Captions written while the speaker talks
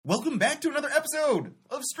back to another episode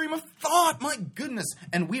of Stream of Thought. My goodness.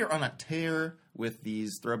 And we are on a tear with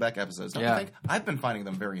these throwback episodes. Don't you think? I've been finding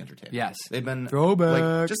them very entertaining. Yes. They've been throwback.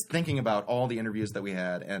 Like, just thinking about all the interviews that we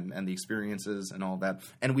had and the experiences and all that.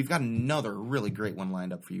 And we've got another really great one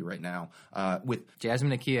lined up for you right now with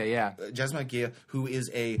Jasmine Akia, Jasmine Akia, who is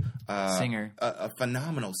a singer, a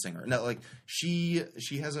phenomenal singer. Now, like she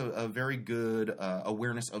has a very good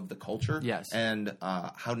awareness of the culture, and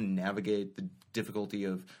how to navigate the difficulty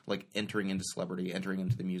of like entering into celebrity, entering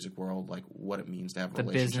into the music world, like what it means to have a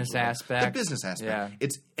relationship. The business aspect. Yeah.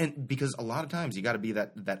 It's because a lot of times you got to be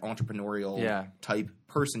that entrepreneurial type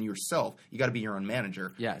person yourself. You got to be your own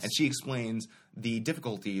manager. Yes. And she explains the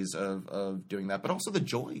difficulties of doing that, but also the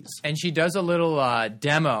joys. And she does a little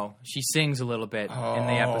demo. She sings a little bit in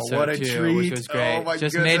the episode what a too, treat. which was great. Oh my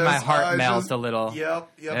just goodness. made my heart melt a little.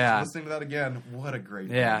 Yep. Yeah. Listening to that again, what a great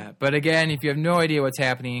movie. But again, if you have no idea what's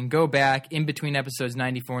happening, go back in between episodes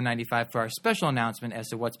 94 and 95 for our special announcement as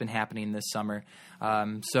to what's been happening this summer.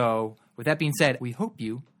 So with that being said, we hope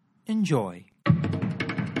you enjoy.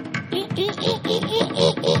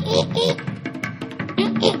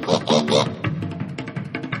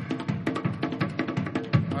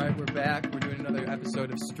 Alright, we're back. We're doing another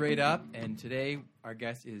episode of Straight Up, and today our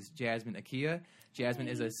guest is Jasmine Akia. Jasmine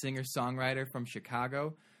is a singer-songwriter from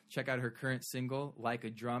Chicago. Check out her current single, Like a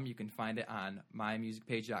Drum. You can find it on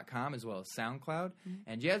mymusicpage.com as well as SoundCloud. Mm-hmm.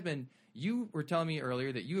 And Jasmine, you were telling me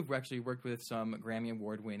earlier that you have actually worked with some Grammy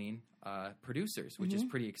Award-winning producers, which is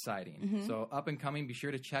pretty exciting. Mm-hmm. So up and coming, be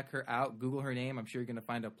sure to check her out. Google her name. I'm sure you're going to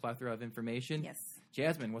find a plethora of information. Yes.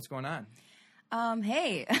 Jasmine, what's going on?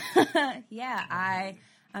 Hey.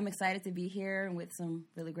 I'm excited to be here with some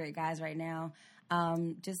really great guys right now.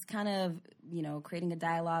 Just kind of, creating a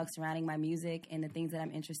dialogue surrounding my music and the things that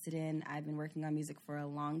I'm interested in. I've been working on music for a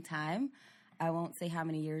long time. I won't say how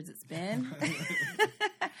many years it's been.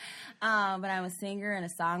 But I'm a singer and a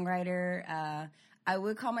songwriter. I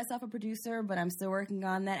would call myself a producer, but I'm still working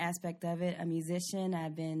on that aspect of it. A musician.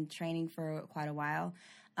 I've been training for quite a while.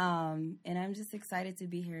 And I'm just excited to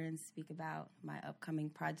be here and speak about my upcoming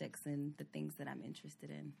projects and the things that I'm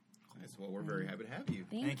interested in. Nice. Well, we're very happy to have you.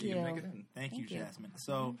 Thank you. Make it in. Thank you, Jasmine.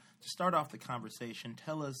 So, to start off the conversation,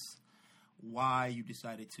 tell us why you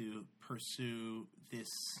decided to pursue this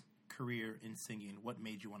career in singing. What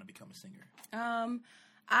made you want to become a singer?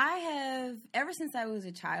 I have, ever since I was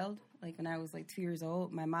a child, like when I was like 2 years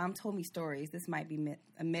old, my mom told me stories. This might be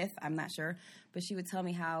a myth, I'm not sure. But she would tell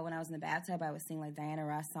me how when I was in the bathtub, I would sing like Diana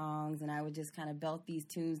Ross songs, and I would just kind of belt these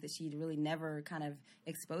tunes that she'd really never kind of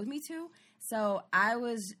exposed me to. So I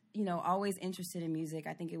was, always interested in music.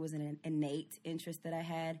 I think it was an innate interest that I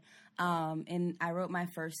had. And I wrote my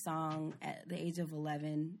first song at the age of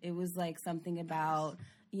 11. It was like something about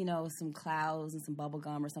some clouds and some bubble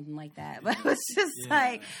gum or something like that. But it was just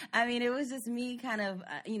it was just me kind of,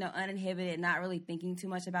 uninhibited, not really thinking too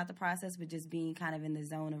much about the process, but just being kind of in the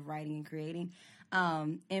zone of writing and creating.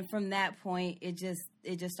 And from that point, it just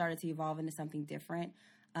started to evolve into something different.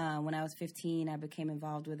 When I was 15, I became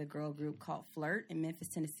involved with a girl group called Flirt in Memphis,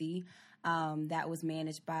 Tennessee. That was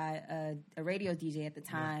managed by a radio DJ at the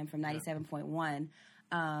time from 97.1.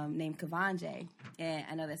 Named Kavanje. And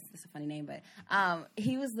I know that's a funny name, but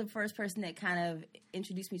he was the first person that kind of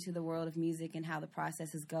introduced me to the world of music and how the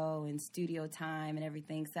processes go and studio time and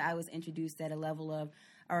everything. So I was introduced at a level of,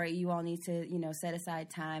 all right, you all need to, set aside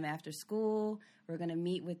time after school. We're going to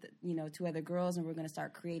meet with, 2 other girls, and we're going to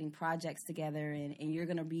start creating projects together. And you're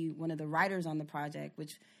going to be one of the writers on the project,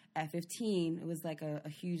 which at 15, it was like a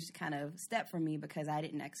huge kind of step for me because I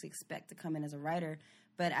didn't actually expect to come in as a writer.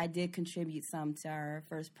 But I did contribute some to our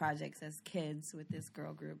first projects as kids with this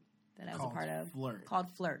girl group that I was a part of. Called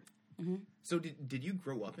Flirt. Mm-hmm. So did you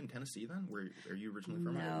grow up in Tennessee then? Are you originally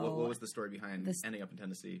from? No. What was the story behind ending up in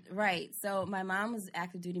Tennessee? Right. So my mom was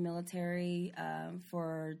active duty military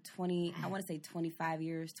for 25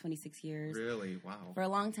 years, 26 years. Really? Wow. For a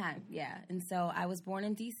long time, yeah. And so I was born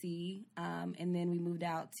in D.C., and then we moved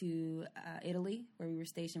out to Italy, where we were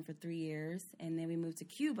stationed for 3 years. And then we moved to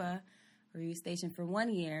Cuba, where we were stationed for 1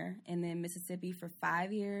 year. And then Mississippi for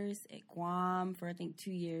 5 years, at Guam for, I think, 2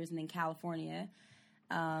 years, and then California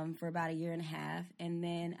for about a year and a half. And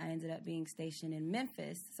then I ended up being stationed in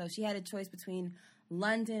Memphis. So she had a choice between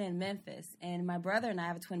London and Memphis. And my brother and I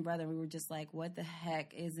have a twin brother. We were just like, what the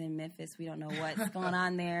heck is in Memphis? We don't know what's going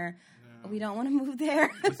on there. No. We don't want to move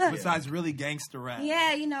there. Besides really gangster rap.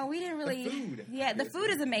 Yeah, we didn't really. The food. Yeah, the food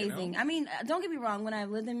is amazing. I mean, don't get me wrong. When I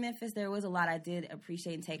lived in Memphis, there was a lot I did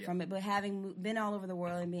appreciate and take from it. But having been all over the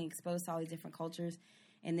world and being exposed to all these different cultures,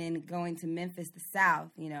 and then going to Memphis, the South,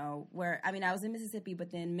 you know, where, I mean, I was in Mississippi,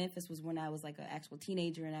 but then Memphis was when I was like an actual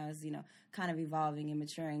teenager and I was, you know, kind of evolving and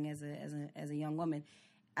maturing as a young woman.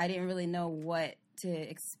 I didn't really know what to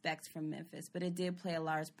expect from Memphis, but it did play a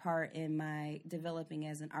large part in my developing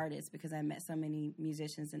as an artist because I met so many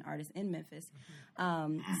musicians and artists in Memphis.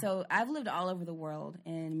 So I've lived all over the world,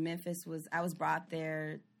 and Memphis I was brought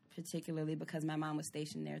there particularly because my mom was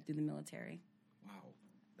stationed there through the military.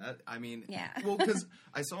 Yeah. Well, because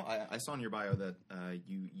I saw in your bio that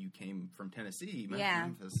you came from Tennessee,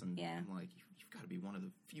 Memphis, and I'm like, you've got to be one of the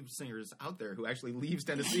few singers out there who actually leaves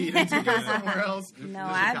Tennessee to go somewhere else. No,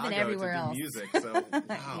 I've been everywhere else. Music, so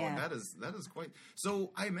wow, that is quite.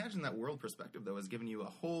 So I imagine that world perspective though has given you a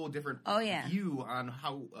whole different view on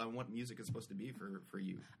how what music is supposed to be for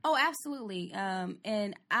you. Oh, absolutely.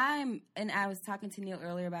 And I was talking to Neil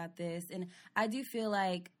earlier about this, and I do feel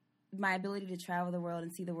like my ability to travel the world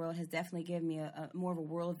and see the world has definitely given me a more of a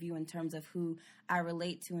worldview in terms of who I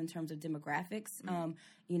relate to in terms of demographics.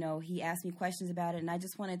 You know, he asked me questions about it, and I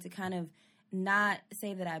just wanted to kind of not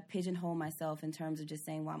say that I pigeonhole myself in terms of just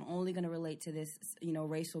saying, well, I'm only going to relate to this, you know,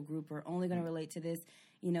 racial group or only going to relate to this,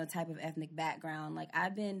 you know, type of ethnic background. Like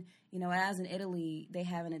I've been, you know, when I was in Italy, they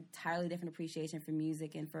have an entirely different appreciation for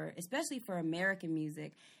music and especially for American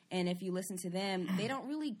music. And if you listen to them, they don't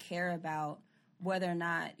really care about whether or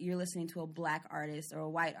not you're listening to a black artist or a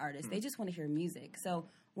white artist. They just want to hear music. So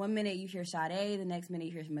one minute you hear Sade, the next minute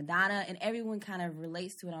you hear Madonna, and everyone kind of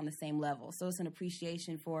relates to it on the same level. So it's an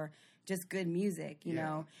appreciation for just good music, you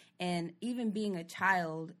know. And even being a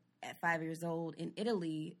child at 5 years old in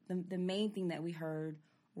Italy, the main thing that we heard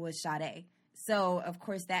was Sade. So, of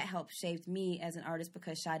course, that helped shape me as an artist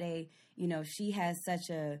because Sade, you know, she has such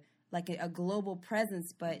a global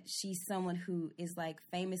presence, but she's someone who is, like,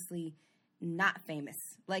 famously not famous.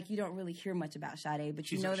 Like, you don't really hear much about Sade,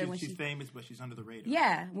 but you know that when she's famous, but she's under the radar.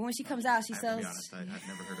 Yeah, when she comes out, she sells. To be honest, I've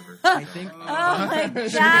never heard of her. I think. Oh my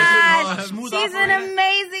gosh, she's an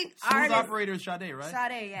amazing artist. Smooth operator is Sade, right?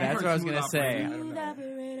 Sade, yeah. That's what I was gonna say. Smooth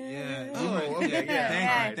operator. Yeah. Oh, okay.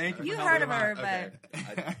 Yeah. Thank you. You heard of her,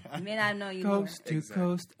 but you may not know you. Coast to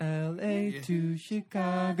coast, L.A. to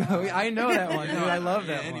Chicago. I know that one. Dude. I love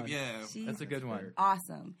that one. Yeah, that's a good one.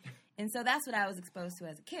 Awesome. And so that's what I was exposed to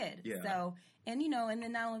as a kid. Yeah. So, and, you know, and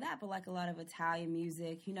then not only that, but like a lot of Italian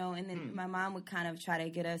music, you know, and then my mom would kind of try to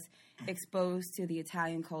get us exposed to the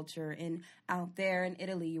Italian culture. And out there in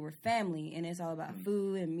Italy, you were family, and it's all about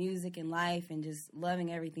food and music and life and just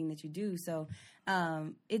loving everything that you do. So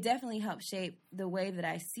it definitely helped shape the way that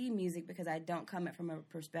I see music because I don't come at it from a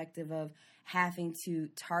perspective of having to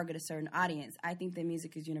target a certain audience. I think that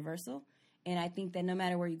music is universal. And I think that no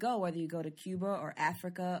matter where you go, whether you go to Cuba or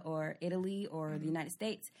Africa or Italy or the United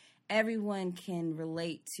States, everyone can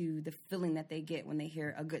relate to the feeling that they get when they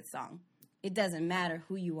hear a good song. It doesn't matter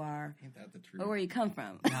who you are or where you come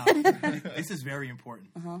from. Now, this is very important.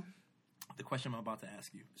 The question I'm about to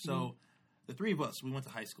ask you. So the three of us, we went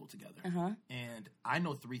to high school together. And I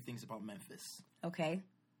know three things about Memphis. Okay.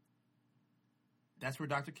 That's where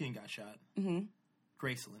Dr. King got shot.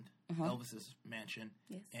 Graceland, Elvis's mansion,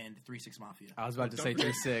 and 3-6 Mafia. I was about to say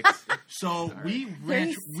 3-6. So we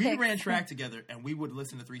ran track together, and we would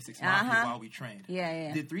listen to 3-6 Mafia while we trained.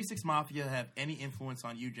 Yeah. Did 3-6 Mafia have any influence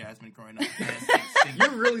on you, Jasmine, growing up?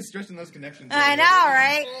 You're really stretching those connections. I know,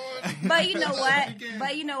 right? But you know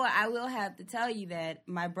what? I will have to tell you that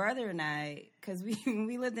my brother and I, because when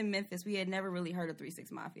we lived in Memphis, we had never really heard of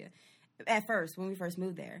 3-6 Mafia at first when we first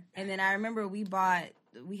moved there. And then I remember we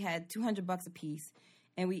had $200 a piece.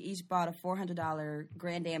 And we each bought a $400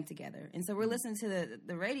 Grand Am together. And so we're listening to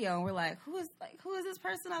the radio, and we're like, who is this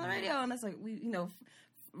person on the radio? And it's like, we, you know,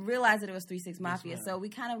 realized that it was 3-6 Mafia. So we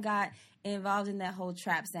kind of got involved in that whole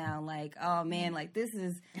trap sound. Like, oh man, like this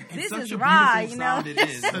is raw, you know. It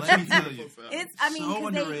is. Let me tell you, so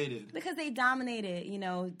underrated because they dominated. You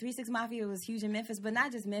know, 3-6 Mafia was huge in Memphis, but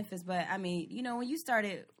not just Memphis. But I mean, you know, when you start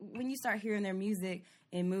hearing their music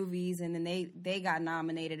in movies, and then they got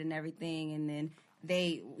nominated and everything, and then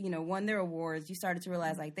they, you know, won their awards, you started to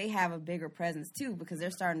realize, like, they have a bigger presence, too, because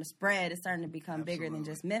they're starting to spread. It's starting to become bigger than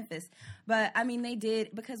just Memphis. But, I mean, they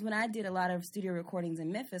did, because when I did a lot of studio recordings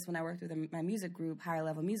in Memphis, when I worked with my music group, Higher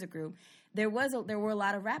Level Music Group, there were a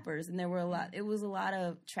lot of rappers, and it was a lot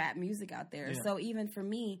of trap music out there. Yeah. So even for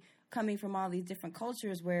me, coming from all these different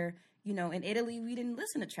cultures where, you know, in Italy, we didn't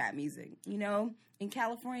listen to trap music. You know, in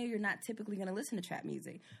California, you're not typically going to listen to trap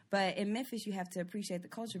music. But in Memphis, you have to appreciate the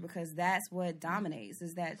culture because that's what dominates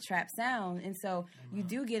is that trap sound. And so you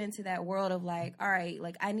do get into that world of like, all right,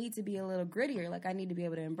 like I need to be a little grittier. Like I need to be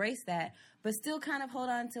able to embrace that, but still kind of hold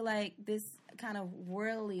on to like this kind of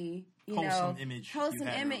worldly, wholesome image.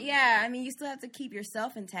 Yeah. I mean, you still have to keep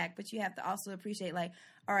yourself intact, but you have to also appreciate like,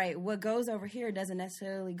 all right, what goes over here doesn't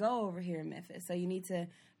necessarily go over here in Memphis. So you need to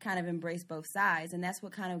kind of embrace both sides. And that's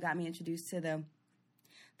what kind of got me introduced to the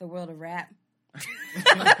world of rap.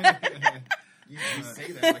 You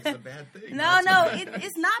say that like it's a bad thing. No,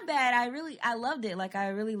 it's not bad. I loved it. Like I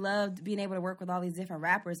really loved being able to work with all these different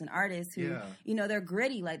rappers and artists who, you know, they're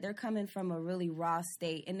gritty. Like they're coming from a really raw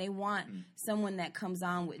state, and they want someone that comes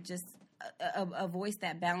on with just a voice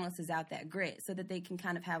that balances out that grit, so that they can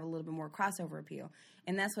kind of have a little bit more crossover appeal.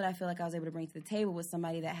 And that's what I feel like I was able to bring to the table with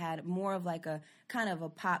somebody that had more of like a kind of a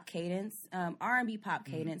pop cadence, R&B pop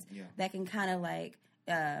cadence that can kind of like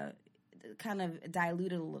kind of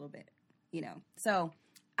dilute it a little bit. You know, so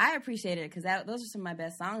I appreciate it because those are some of my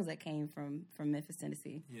best songs that came from Memphis,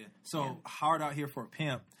 Tennessee. Yeah. So Hard Out Here for a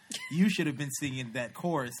Pimp, you should have been singing that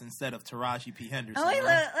chorus instead of Taraji P. Henderson. Oh wait,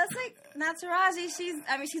 let's like not Taraji.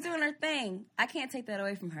 She's doing her thing. I can't take that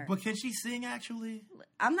away from her. But can she sing actually?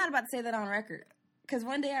 I'm not about to say that on record. Because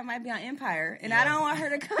one day I might be on Empire, and I don't want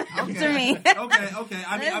her to come after me. Okay.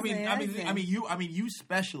 I mean, you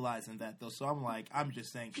specialize in that though. So I'm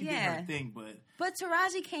just saying she did her thing, but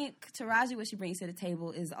Taraji, what she brings to the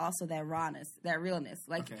table is also that rawness, that realness.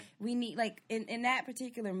 Like we need, like in that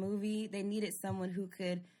particular movie, they needed someone who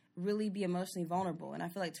could really be emotionally vulnerable, and I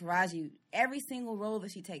feel like Taraji, every single role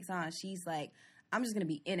that she takes on, she's like, I'm just going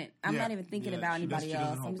to be in it. I'm not even thinking about anybody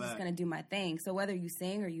else. I'm just going to do my thing. So whether you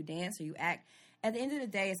sing or you dance or you act, at the end of the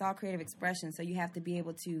day, it's all creative expression. So you have to be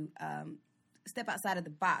able to step outside of the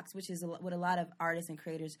box, which is what a lot of artists and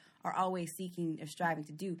creators are always seeking or striving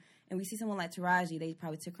to do. And we see someone like Taraji, they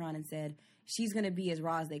probably took her on and said, she's going to be as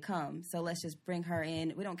raw as they come. So let's just bring her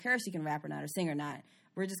in. We don't care if she can rap or not or sing or not.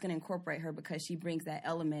 We're just going to incorporate her because she brings that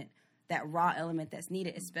element, that raw element that's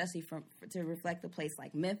needed, especially to reflect a place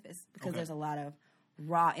like Memphis, because there's a lot of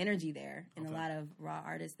raw energy there and a lot of raw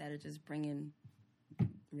artists that are just bringing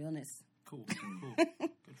realness. Cool.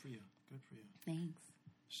 Good for you. Thanks.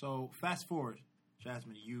 So fast forward,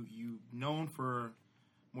 Jasmine, you known for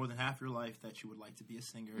more than half your life that you would like to be a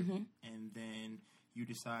singer, and then you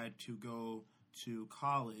decide to go to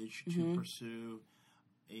college to pursue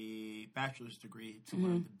a bachelor's degree to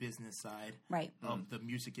learn the business side of the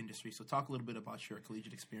music industry. So talk a little bit about your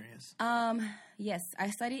collegiate experience. Yes,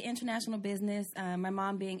 I studied international business. My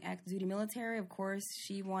mom being active duty military, of course,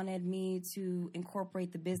 she wanted me to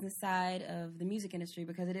incorporate the business side of the music industry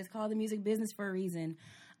because it is called the music business for a reason.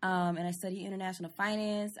 And I studied international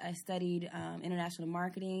finance. I studied international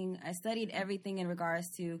marketing. I studied everything in regards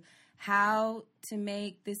to how to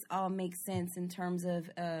make this all make sense in terms of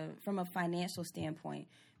from a financial standpoint.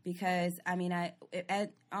 Because, I mean,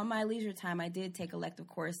 on my leisure time, I did take elective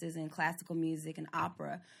courses in classical music and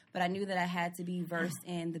opera, but I knew that I had to be versed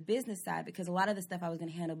in the business side because a lot of the stuff I was going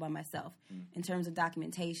to handle by myself in terms of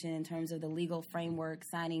documentation, in terms of the legal framework,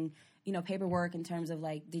 signing, paperwork in terms of,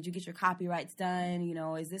 like, did you get your copyrights done?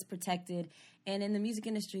 Is this protected? And in the music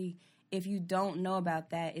industry, if you don't know about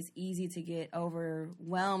that, it's easy to get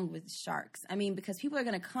overwhelmed with sharks. I mean, because people are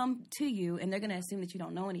going to come to you and they're going to assume that you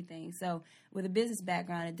don't know anything. So with a business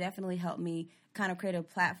background, it definitely helped me kind of create a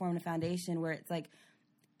platform and a foundation where it's like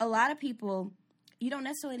a lot of people, you don't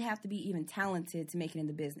necessarily have to be even talented to make it in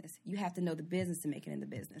the business. You have to know the business to make it in the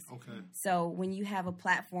business. Okay. So when you have a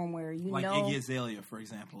platform where like Iggy Azalea, for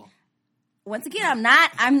example. Once again,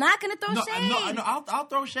 I'm not going to throw shade. No, I'll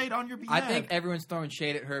throw shade on your behalf. I think everyone's throwing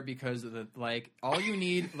shade at her because of all you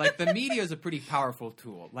need, the media is a pretty powerful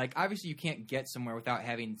tool. Like, obviously you can't get somewhere without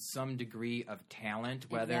having some degree of talent,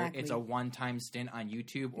 whether it's a one-time stint on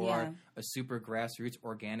YouTube or a super grassroots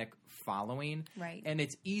organic following. Right. And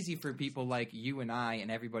it's easy for people like you and I and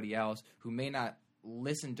everybody else who may not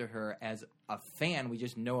listen to her as a fan. We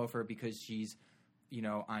just know of her because she's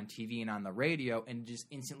on TV and on the radio, and just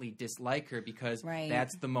instantly dislike her because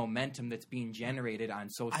that's the momentum that's being generated on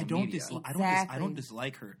social media. I don't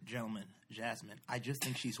dislike her, Jasmine. I just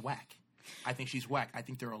think she's whack. I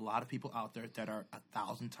think there are a lot of people out there that are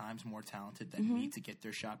 1,000 times more talented that need to get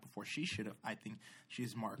their shot before she should have. I think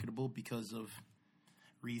she's marketable because of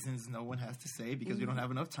reasons no one has to say because we don't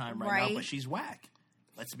have enough time right now, but she's whack.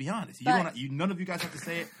 Let's be honest. None of you guys have to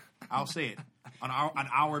say it. I'll say it on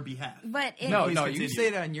our behalf. But no, you say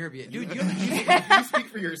it on your behalf, dude. You speak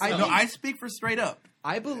for yourself. I speak for straight up.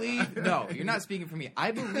 I believe, no, you're not speaking for me.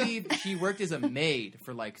 I believe she worked as a maid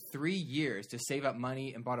for like 3 years to save up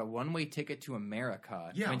money and bought a one-way ticket to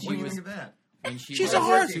America. Yeah, what do you think of that? When she's a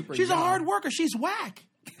hard worker. She's whack.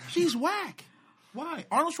 She's whack. Why?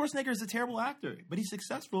 Arnold Schwarzenegger is a terrible actor, but he's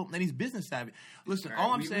successful and he's business savvy. Listen,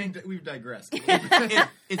 all I'm saying... We've digressed.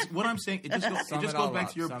 It's what I'm saying. It just goes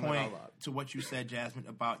back to your point, to what you said, Jasmine,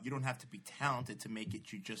 about you don't have to be talented to make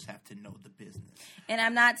it. You just have to know the business. And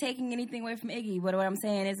I'm not taking anything away from Iggy, but what I'm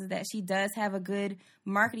saying is that she does have a good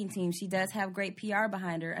marketing team. She does have great PR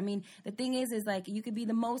behind her. I mean, the thing is like you could be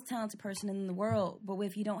the most talented person in the world, but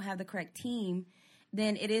if you don't have the correct team,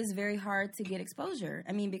 then it is very hard to get exposure.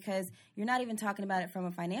 I mean, because you're not even talking about it from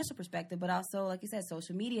a financial perspective, but also, like you said,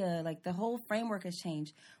 social media, like the whole framework has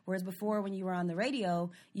changed. Whereas before, when you were on the radio,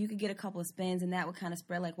 you could get a couple of spins and that would kind of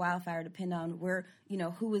spread like wildfire, depending on where, you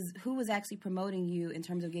know, who was actually promoting you in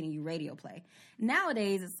terms of getting you radio play.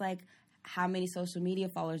 Nowadays, it's like, how many social media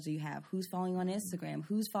followers do you have? Who's following you on Instagram?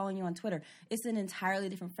 Who's following you on Twitter? It's an entirely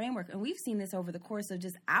different framework. And we've seen this over the course of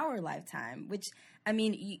just our lifetime, which, I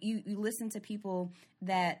mean, you listen to people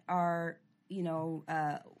that are, you know,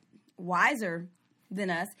 wiser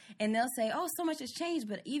than us, and they'll say, oh, so much has changed.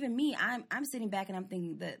 But even me, I'm sitting back and I'm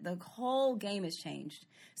thinking that the whole game has changed.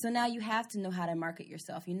 So now you have to know how to market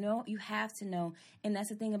yourself. You know, you have to know. And that's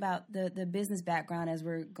the thing about the business background as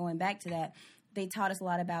we're going back to that. They taught us a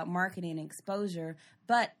lot about marketing and exposure,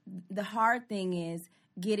 but the hard thing is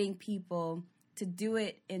getting people to do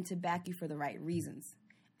it and to back you for the right reasons.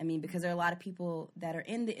 I mean, because there are a lot of people that are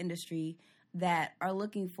in the industry that are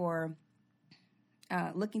looking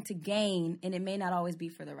to gain, and it may not always be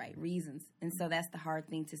for the right reasons. And so that's the hard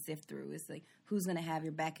thing to sift through. It's like, who's going to have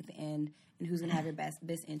your back at the end, and who's going to have your best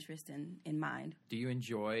interest in mind. Do you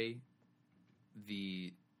enjoy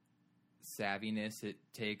the savviness it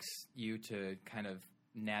takes you to kind of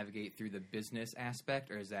navigate through the business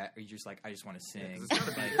aspect, or are you just like, I just want to sing? It's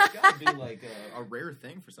got to be like a rare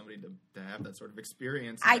thing for somebody to have that sort of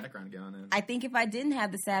experience and background going in. I think if I didn't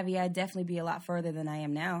have the savvy, I'd definitely be a lot further than I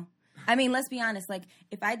am now. I mean, let's be honest. Like,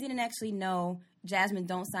 if I didn't actually know, Jasmine,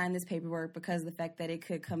 don't sign this paperwork because of the fact that it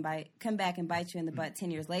could come back and bite you in the butt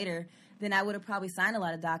 10 years later, then I would have probably signed a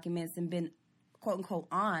lot of documents and been, quote unquote,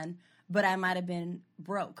 on, but I might have been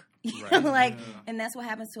broke. Right. And that's what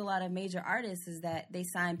happens to a lot of major artists is that they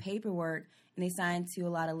sign paperwork and they sign to a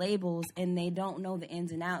lot of labels and they don't know the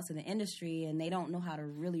ins and outs of the industry and they don't know how to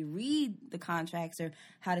really read the contracts or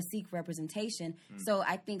how to seek representation. So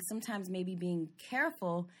I think sometimes maybe being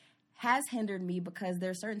careful has hindered me because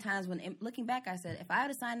there are certain times when, looking back, I said, if I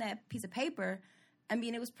had signed that piece of paper, I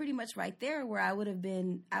mean, it was pretty much right there where I would have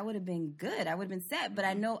been good. I would have been set. But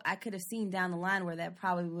I know I could have seen down the line where that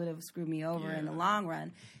probably would have screwed me over in the long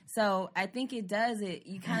run. So I think it does it.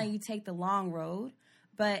 You you take the long road.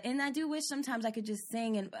 And I do wish sometimes I could just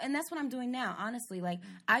sing. And that's what I'm doing now, honestly. Like,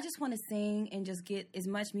 I just want to sing and just get as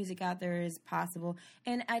much music out there as possible.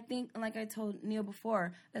 And I think, like I told Neil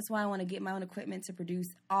before, that's why I want to get my own equipment to produce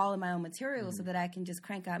all of my own material so that I can just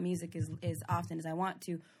crank out music as often as I want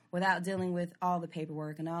to, without dealing with all the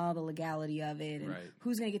paperwork and all the legality of it and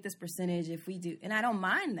who's going to get this percentage if we do. And I don't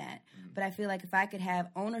mind that. But I feel like if I could have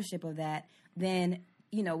ownership of that, then,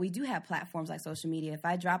 you know, we do have platforms like social media. If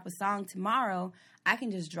I drop a song tomorrow, I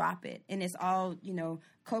can just drop it. And it's all, you know,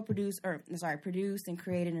 produced and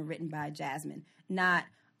created and written by Jasmine. Not,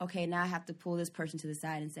 okay, now I have to pull this person to the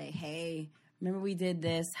side and say, hey, remember we did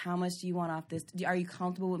this. How much do you want off this? Are you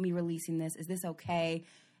comfortable with me releasing this? Is this okay?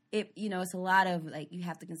 It's a lot of, like, you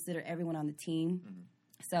have to consider everyone on the team.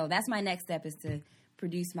 So that's my next step is to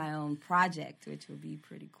produce my own project, which would be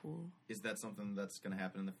pretty cool. Is that something that's going to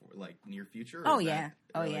happen in the, near future? Oh, yeah.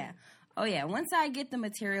 Once I get the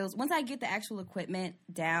materials, once I get the actual equipment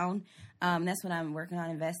down, that's what I'm working on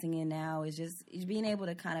investing in now is just being able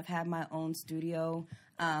to kind of have my own studio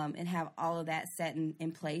and have all of that set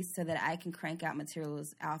in place so that I can crank out material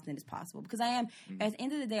as often as possible. Because I am, at the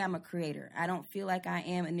end of the day, I'm a creator. I don't feel like I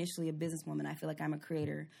am initially a businesswoman. I feel like I'm a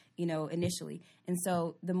creator, initially. And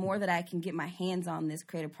so the more that I can get my hands on this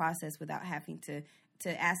creative process without having to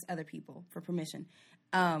ask other people for permission,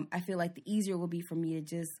 I feel like the easier it will be for me to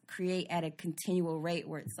just create at a continual rate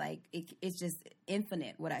where it's like, it's just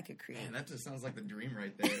infinite what I could create. Man, that just sounds like the dream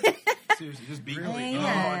right there. Seriously, just be really.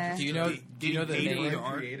 Yeah. Do you know the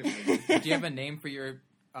name? Do you have a name for your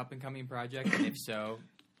up and coming project? And if so,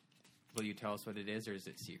 will you tell us what it is, or is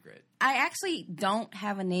it secret? I actually don't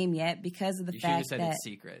have a name yet because of the fact that it's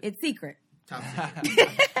secret. It's secret. Top secret.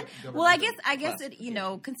 Well, I guess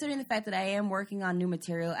it. Considering the fact that I am working on new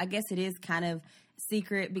material, I guess it is kind of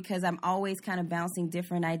secret because I'm always kind of bouncing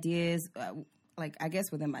different ideas like, I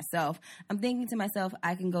guess within myself, I'm thinking to myself,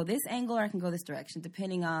 I can go this angle or I can go this direction,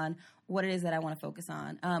 depending on what it is that I want to focus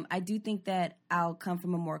on. I do think that I'll come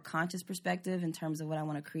from a more conscious perspective in terms of what I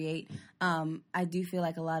want to create. I do feel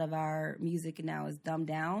like a lot of our music now is dumbed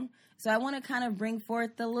down. So I want to kind of bring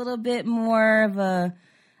forth a little bit more of a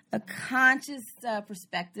conscious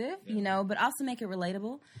perspective, you know, but also make it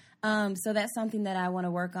relatable. So that's something that I want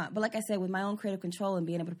to work on. But like I said, with my own creative control and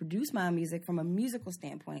being able to produce my own music from a musical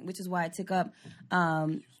standpoint, which is why I took up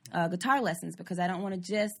guitar lessons, because I don't want to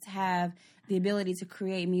just have the ability to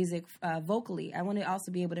create music vocally. I want to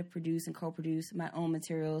also be able to produce and co-produce my own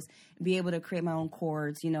materials, be able to create my own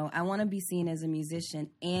chords. You know, I want to be seen as a musician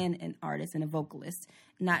and an artist and a vocalist,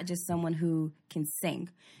 not just someone who can sing.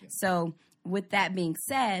 Yeah. So with that being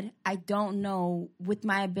said, I don't know, with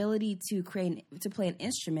my ability to play an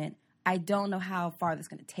instrument, I don't know how far that's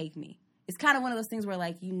going to take me. It's kind of one of those things where,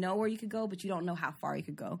 like, you know where you could go, but you don't know how far you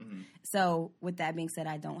could go. Mm-hmm. So with that being said,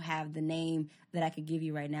 I don't have the name that I could give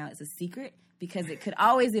you right now. It's a secret, because it could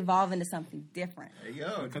always evolve into something different. There you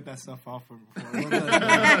go. Cut that stuff off from before. Well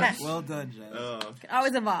done, well done, Jazz. It could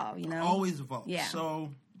always evolve, you know? Always evolve. Yeah. So...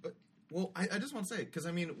 Well, I just want to say, because,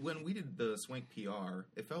 I mean, when we did the Swank PR,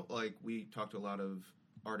 it felt like we talked to a lot of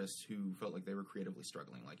artists who felt like they were creatively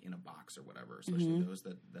struggling, like in a box or whatever, especially those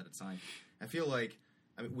that had signed. I feel like,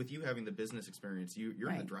 I mean, with you having the business experience, you're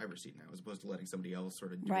in the driver's seat now, as opposed to letting somebody else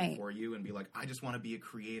sort of do it for you and be like, I just want to be a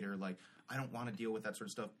creator. Like, I don't want to deal with that sort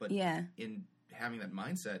of stuff. But in having that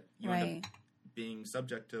mindset, you end up being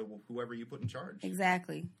subject to whoever you put in charge.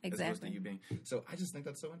 Exactly. As opposed to you being. So I just think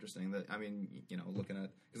that's so interesting that, I mean, you know, looking at,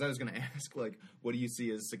 because I was going to ask, like, what do you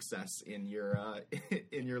see as success in your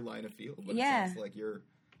line of field? But it sounds like you're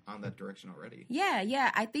on that direction already. Yeah.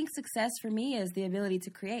 I think success for me is the ability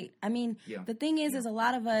to create. I mean, the thing is a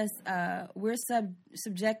lot of us, we're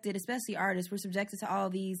subjected, especially artists, we're subjected to all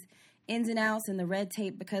these ins and outs and the red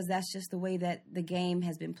tape, because that's just the way that the game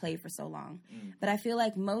has been played for so long. But I feel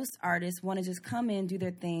like most artists want to just come in, do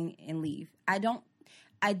their thing, and leave. I don't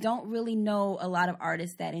really know a lot of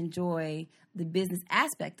artists that enjoy the business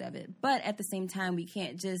aspect of it. But at the same time, we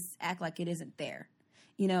can't just act like it isn't there.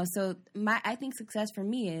 You know, so I think success for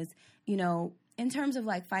me is, you know, in terms of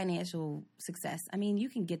like financial success, I mean, you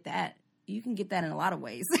can get that. You can get that in a lot of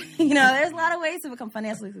ways. You know, there's a lot of ways to become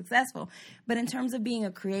financially successful. But in terms of being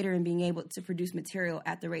a creator and being able to produce material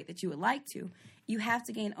at the rate that you would like to, you have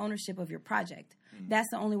to gain ownership of your project. That's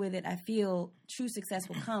the only way that I feel true success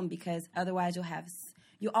will come, because otherwise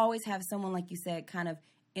you'll always have someone, like you said, kind of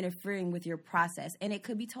interfering with your process. And it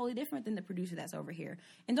could be totally different than the producer that's over here.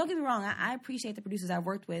 And don't get me wrong, I appreciate the producers I've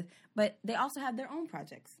worked with, but they also have their own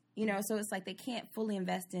projects. You know, so it's like they can't fully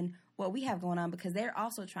invest in what we have going on, because they're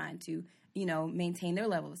also trying to, you know, maintain their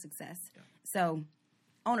level of success. Yeah. So,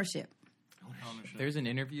 ownership. There's an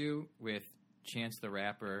interview with Chance the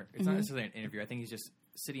Rapper. It's not necessarily an interview. I think he's just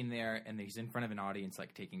sitting there, and he's in front of an audience,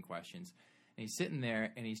 like, taking questions. And he's sitting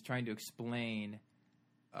there, and he's trying to explain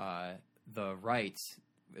the rights,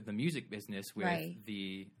 the music business with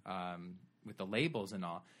the labels and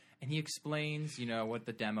all. And he explains, you know, what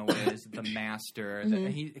the demo is, the master. And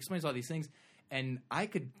he explains all these things, and I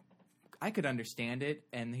could understand it.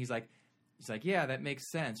 And he's like, yeah, that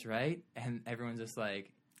makes sense, right? And everyone's just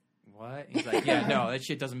like, what? And he's like, yeah, no, that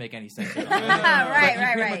shit doesn't make any sense. Right.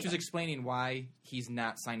 He pretty much was explaining why he's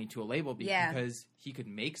not signing to a label, because he could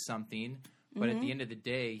make something, but at the end of the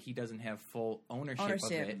day, he doesn't have full ownership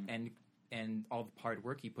of it, and all the hard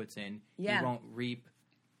work he puts in, he won't reap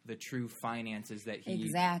the true finances that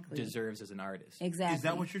he deserves as an artist. Exactly. Is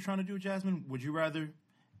that what you're trying to do, Jasmine? Would you rather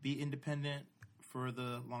be independent for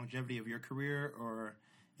the longevity of your career, or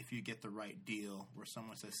if you get the right deal where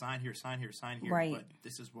someone says, sign here, but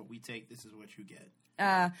this is what we take, this is what you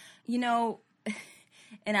get? You know,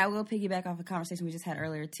 and I will piggyback off a conversation we just had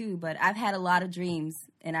earlier too, but I've had a lot of dreams,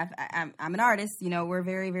 and I'm an artist. You know, we're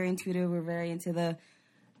very, very intuitive. We're very into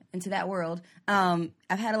that world.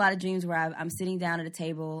 I've had a lot of dreams where I'm sitting down at a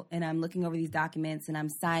table and I'm looking over these documents and I'm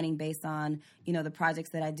signing based on, you know, the projects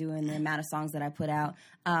that I do and the amount of songs that I put out.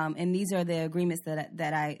 And these are the agreements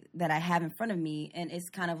that I have in front of me. And it's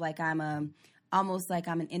kind of like almost like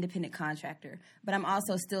I'm an independent contractor, but I'm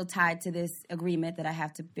also still tied to this agreement that I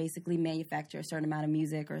have to basically manufacture a certain amount of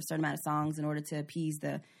music or a certain amount of songs in order to appease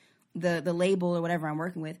the label or whatever I'm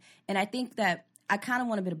working with. And I think that I kind of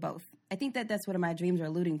want a bit of both. I think that that's what my dreams are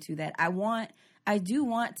alluding to, that I do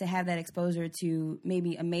want to have that exposure to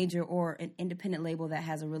maybe a major or an independent label that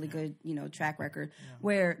has a really good, you know, track record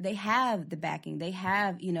where they have the backing, they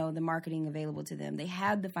have, you know, the marketing available to them, they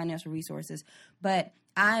have the financial resources, but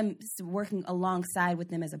I'm working alongside with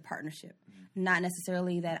them as a partnership, not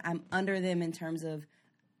necessarily that I'm under them in terms of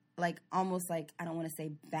like almost like, I don't want to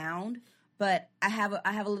say bound, but I have a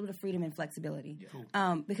little bit of freedom and flexibility.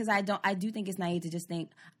 Yeah. Because I do think it's naive to just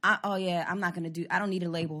think, I don't need a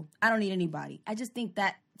label. I don't need anybody. I just think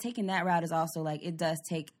that taking that route is also like, it does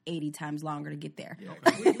take 80 times longer to get there. Yeah.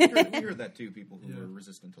 we heard that too, people who are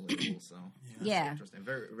resistant to labels. So yeah. Interesting.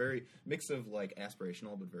 Very, very mix of like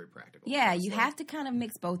aspirational, but very practical. Yeah. You have to kind of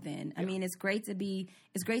mix both in. I mean, it's great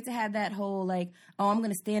to have that whole like, oh, I'm going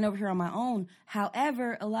to stand over here on my own.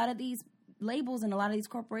 However, a lot of these labels and a lot of these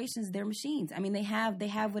corporations, they're machines. I mean, they have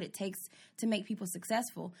what it takes to make people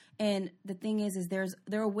successful. And the thing is there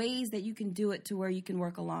are ways that you can do it to where you can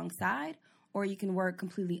work alongside, or you can work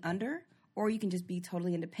completely under, or you can just be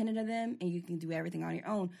totally independent of them and you can do everything on your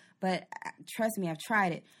own. But trust me, I've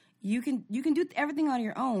tried it. You can do everything on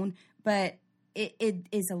your own, but it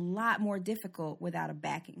is a lot more difficult without a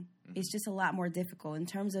backing. Mm-hmm. It's just a lot more difficult in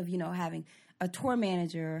terms of, having a tour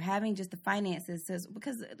manager, having just the finances,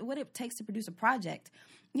 because what it takes to produce a project,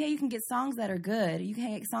 you can get songs that are good, you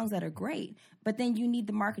can get songs that are great, but then you need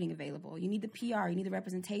the marketing available, you need the PR, you need the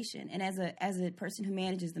representation, and as a person who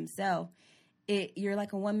manages themselves, you're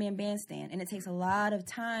like a one-man bandstand, and it takes a lot of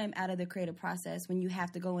time out of the creative process when you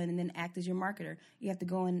have to go in and then act as your marketer. You have to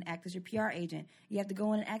go in and act as your PR agent. You have to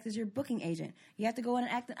go in and act as your booking agent. You have to go in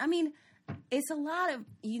and act. I mean, it's a lot of,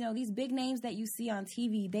 these big names that you see on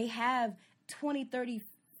TV, they have 20, 30,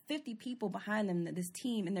 50 people behind them, this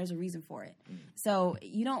team, and there's a reason for it. So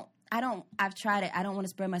I've tried it. I don't want to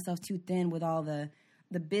spread myself too thin with all the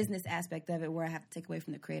business aspect of it where I have to take away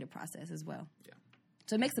from the creative process as well. Yeah.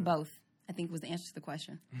 So it makes of both, I think, was the answer to the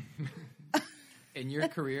question. In your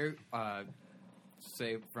career,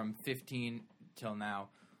 say from 15 till now,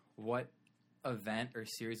 what event or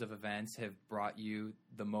series of events have brought you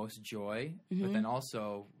the most joy? Mm-hmm. But then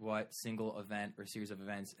also, what single event or series of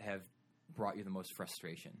events have brought you the most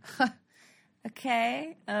frustration?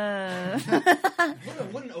 Okay. What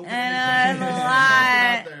an opening. And a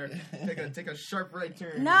lot. Take a sharp right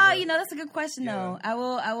turn. No, that's a good question though. I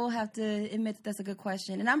will have to admit that's a good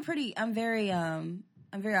question. And I'm very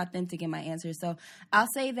authentic in my answers. So I'll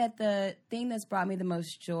say that the thing that's brought me the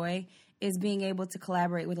most joy is being able to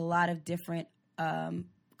collaborate with a lot of different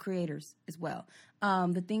creators as well.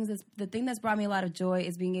 The thing that's brought me a lot of joy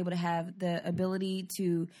is being able to have the ability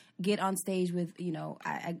to get on stage with,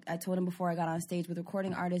 I told him before I got on stage with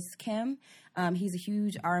recording artist Kim. He's a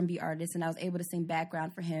huge R&B artist, and I was able to sing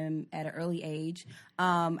background for him at an early age.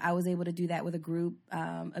 I was able to do that with a group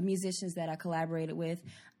of musicians that I collaborated with.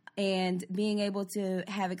 And being able to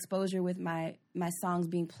have exposure with my songs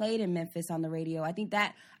being played in Memphis on the radio, I think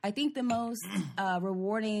the most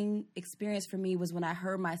rewarding experience for me was when I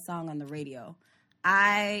heard my song on the radio.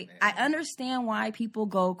 I understand why people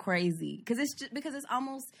go crazy because it's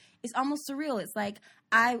almost surreal. It's like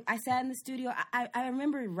I sat in the studio. I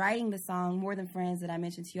remember writing the song More Than Friends that I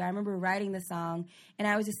mentioned to you. I remember writing the song, and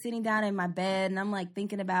I was just sitting down in my bed, and I'm like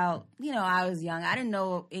thinking about, I was young. I didn't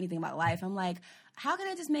know anything about life. I'm like, how can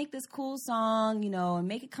I just make this cool song, and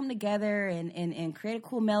make it come together and create a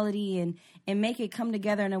cool melody and make it come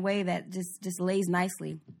together in a way that just lays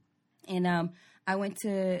nicely. And I went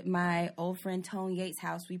to my old friend Tony Yates'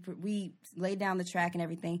 house. We laid down the track and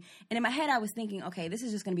everything. And in my head, I was thinking, okay, this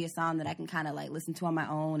is just going to be a song that I can kind of like listen to on my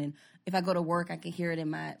own. And if I go to work, I can hear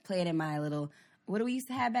it play it in my little, what do we used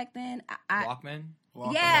to have back then? Walkman?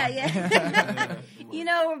 Yeah.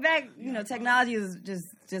 We're back, technology is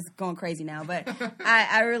just going crazy now. But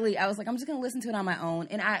I was like, I'm just going to listen to it on my own.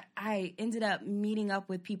 And I ended up meeting up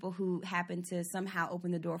with people who happened to somehow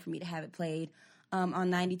open the door for me to have it played on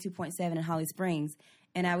 92.7 in Holly Springs.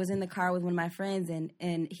 And I was in the car with one of my friends,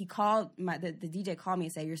 and he called, the DJ called me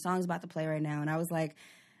and said, your song's about to play right now. And I was like,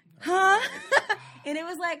 huh? And it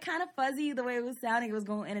was like kind of fuzzy the way it was sounding. It was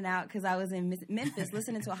going in and out because I was in Memphis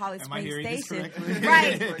listening to a Holly Springs station.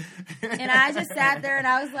 Right. And I just sat there and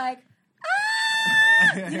I was like,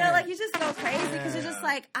 you just go crazy because you're just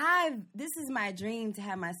like, this is my dream to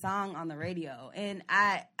have my song on the radio. And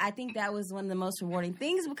I think that was one of the most rewarding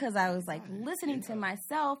things because I was like listening to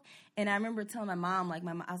myself. And I remember telling my mom, I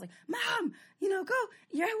was like, Mom, you're at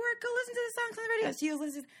work, go listen to the songs on the radio. She was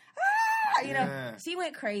listening, she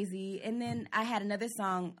went crazy. And then I had another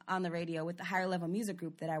song on the radio with the Higher Level Music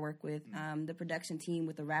Group that I work with, the production team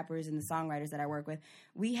with the rappers and the songwriters that I work with.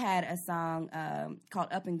 We had a song called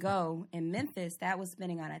Up and Go in Memphis that was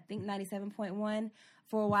spinning on, I think, 97.1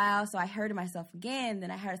 for a while. So I heard it myself again. Then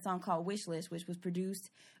I heard a song called Wish List, which was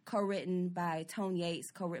produced, co-written by Tone Yates,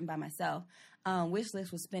 co-written by myself. Wish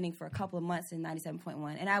List was spinning for a couple of months in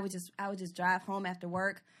 97.1. And I would just drive home after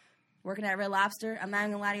work, working at Red Lobster. I'm not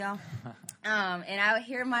even gonna lie to y'all. And I would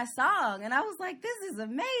hear my song, and I was like, this is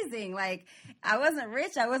amazing. Like, I wasn't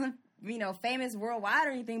rich. I wasn't, famous worldwide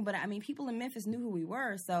or anything, but, I mean, people in Memphis knew who we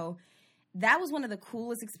were. So that was one of the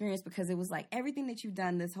coolest experiences because it was like everything that you've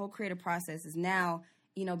done, this whole creative process is now,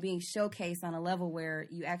 being showcased on a level where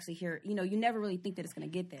you actually hear, you never really think that it's going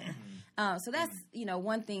to get there. So that's,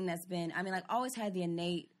 one thing that's been, I mean, like, always had the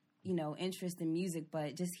innate, interest in music,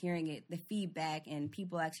 but just hearing it, the feedback and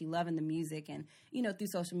people actually loving the music and, through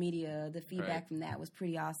social media, the feedback from that was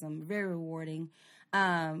pretty awesome, very rewarding.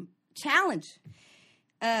 Challenge.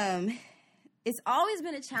 It's always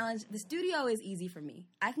been a challenge. The studio is easy for me.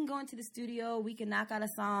 I can go into the studio, we can knock out a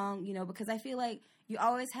song, because I feel like you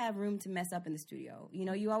always have room to mess up in the studio.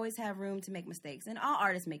 You always have room to make mistakes. And all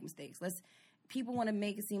artists make mistakes. People want to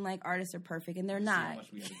make it seem like artists are perfect, and they're not. So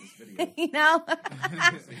much we edit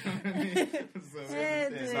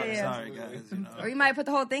this video. Sorry, guys. Or you might put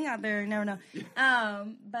the whole thing out there. You never know.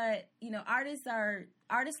 But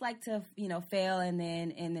artists like to fail and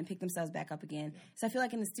then pick themselves back up again. Yeah. So I feel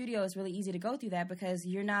like in the studio it's really easy to go through that because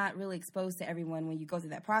you're not really exposed to everyone when you go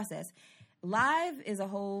through that process. Live is a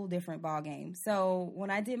whole different ball game. So when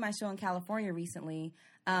I did my show in California recently,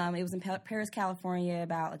 it was in Paris, California,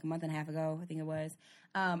 about like a month and a half ago, I think it was.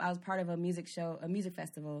 I was part of a music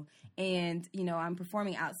festival, and I'm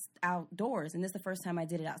performing outdoors, and this is the first time I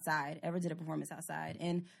did it outside, ever did a performance outside,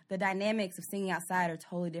 and the dynamics of singing outside are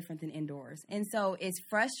totally different than indoors, and so it's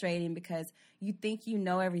frustrating because you think you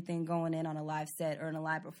know everything going in on a live set or in a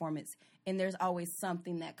live performance, and there's always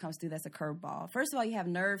something that comes through that's a curveball. First of all, you have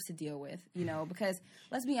nerves to deal with, because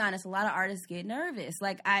let's be honest, a lot of artists get nervous.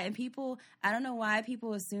 I don't know why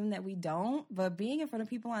people assume that we don't, but being in front of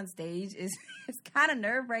people on stage is kind of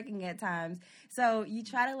nerve-wracking at times. So you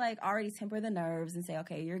try to already temper the nerves and say,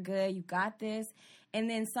 okay, you're good, you got this, and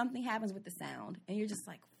then something happens with the sound, and you're just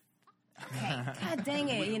like, okay, God dang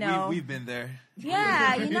it, We've been there.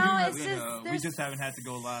 Yeah, it's just... we just haven't had to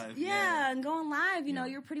go live. Yeah, and going live,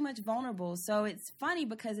 you're pretty much vulnerable. So it's funny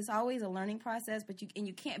because it's always a learning process, but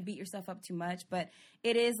you can't beat yourself up too much. But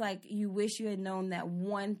it is you wish you had known that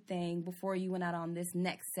one thing before you went out on this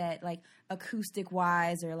next set,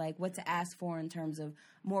 acoustic-wise, or what to ask for in terms of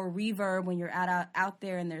more reverb when you're out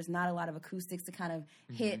there and there's not a lot of acoustics to kind of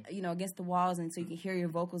hit, against the walls and so you can hear your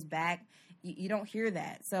vocals back. You don't hear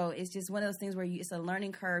that. So it's just one of those things where it's a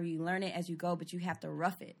learning curve. You learn it as you go, but you have to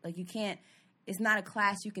rough it. You can't, it's not a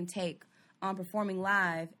class you can take on performing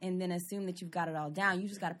live and then assume that you've got it all down. You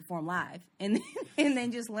just got to perform live and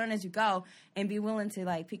then just learn as you go and be willing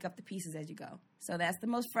to pick up the pieces as you go. So that's the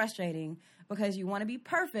most frustrating because you want to be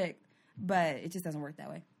perfect, but it just doesn't work that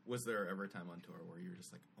way. Was there ever a time on tour where you're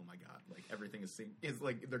just like, oh my God, everything is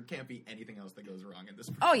there can't be anything else that goes wrong in this?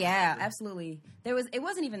 Oh yeah, absolutely. It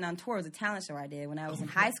wasn't even on tour. It was a talent show I did when I was in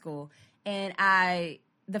high school, and I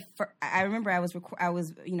remember I was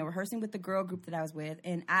rehearsing with the girl group that I was with,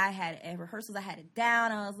 and I had at rehearsals I had it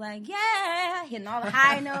down. I was like, yeah, hitting all the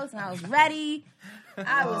high notes, and I was ready.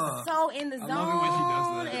 I was so in the zone. I love it when she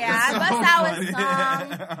does that. Yeah, I bust out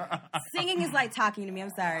a song. Singing is like talking to me. I'm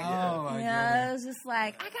sorry. Oh my God. I was just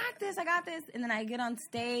like, I got this, and then I get on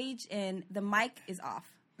stage and the mic is off.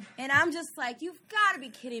 And I'm just like, you've got to be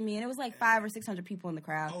kidding me. And it was 500 or 600 people in the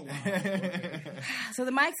crowd. Oh, wow. So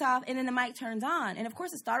the mic's off, and then the mic turns on. And, of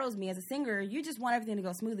course, it startles me. As a singer, you just want everything to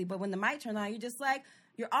go smoothly. But when the mic turns on, you're just like,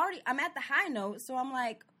 I'm at the high note. So I'm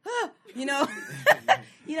like,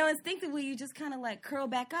 instinctively, you just kind of curl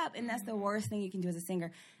back up. And that's the worst thing you can do as a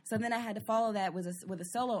singer. So then I had to follow that with a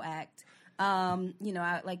solo act. I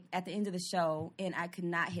at the end of the show, and I could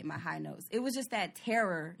not hit my high notes. It was just that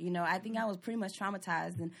terror, I think I was pretty much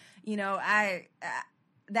traumatized, and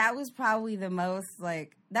that was probably the most that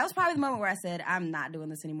was probably the moment where I said, I'm not doing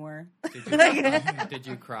this anymore. Did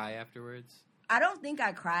you cry afterwards? I don't think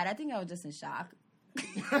I cried. I think I was just in shock.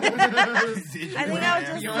 I think I was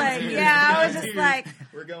just I was just like,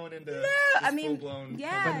 we're going into full-blown.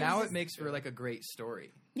 Yeah. But now it makes for a great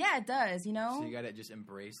story. Yeah, it does, So you got to just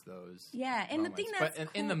embrace those. Yeah, and moments. The thing that's cool,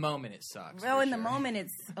 in the moment it sucks. Well, in the moment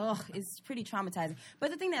it's pretty traumatizing.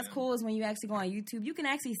 But the thing that's cool is when you actually go on YouTube, you can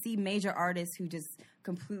actually see major artists who just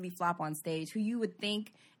completely flop on stage, who you would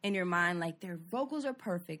think in your mind their vocals are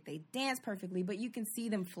perfect, they dance perfectly, but you can see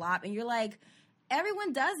them flop, and you're like,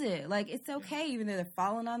 everyone does it. It's okay, even though they're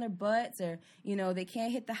falling on their butts or, they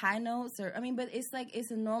can't hit the high notes but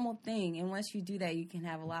it's a normal thing. And once you do that, you can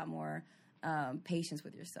have a lot more patience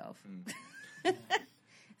with yourself. So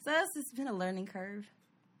it's just been a learning curve.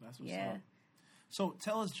 That's what's up. So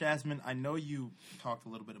tell us, Jasmine, I know you talked a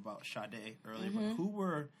little bit about Sade earlier, but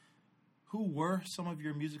Who were some of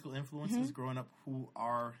your musical influences growing up? Who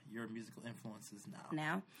are your musical influences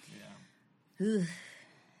now? Yeah.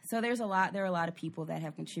 So there are a lot of people that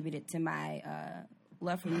have contributed to my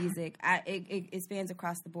love for music. It spans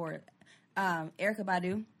across the board. Erykah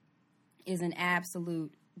Badu is an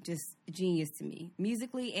absolute just genius to me,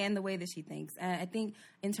 musically and the way that she thinks. I think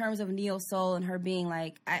in terms of neo soul and her being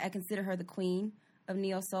like, I consider her the queen of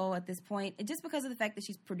neo soul at this point, just because of the fact that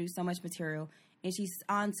she's produced so much material and she's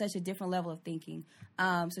on such a different level of thinking.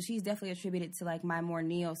 So she's definitely attributed to like my more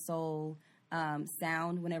neo soul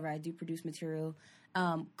sound whenever I do produce material.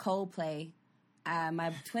 Coldplay,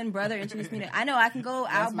 my twin brother introduced me to. I know I can go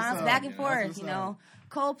out, bounce back and forth. You know,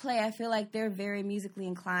 Coldplay. I feel like they're very musically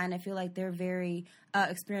inclined. I feel like they're very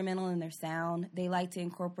experimental in their sound. They like to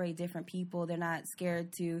incorporate different people. They're not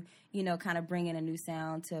scared to, kind of bring in a new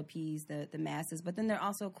sound to appease the masses. But then they're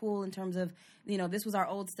also cool in terms of, this was our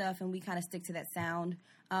old stuff and we kind of stick to that sound.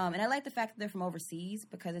 And I like the fact that they're from overseas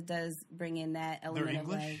because it does bring in that element they're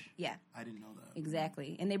English? Of like, yeah. I didn't know that.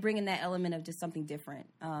 Exactly. And they bring in that element of just something different.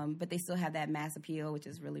 But they still have that mass appeal, which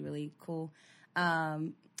is really, really cool.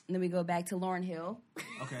 And then we go back to Lauryn Hill.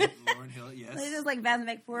 Okay, Lauryn Hill, yes. It's just like bouncing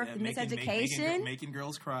back and forth. The Miseducation. Making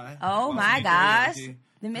girls cry. Oh, my gosh.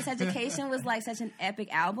 The Miseducation was like such an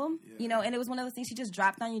epic album. And it was one of those things she just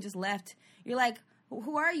dropped on you, just left. You're like,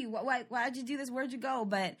 who are you? Why did you do this? Where'd you go?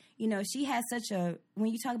 But, she has such a,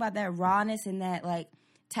 when you talk about that rawness and that, like,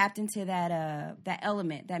 tapped into that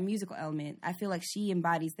element, that musical element, I feel like she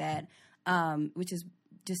embodies that, which is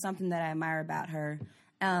just something that I admire about her.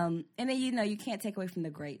 And then, you can't take away from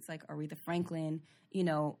the greats like Aretha Franklin,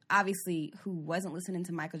 obviously who wasn't listening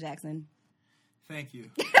to Michael Jackson. Thank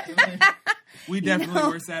you. We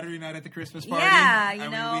definitely were Saturday night at the Christmas party. Yeah, I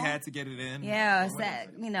mean, we had to get it in. Yeah,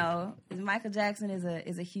 Michael Jackson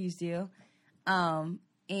is a huge deal.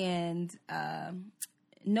 And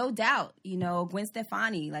no doubt, Gwen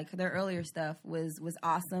Stefani, like their earlier stuff was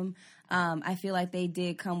awesome. I feel like they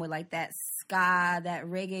did come with like that ska, that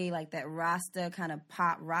reggae, like that Rasta kind of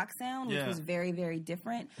pop rock sound, which was very, very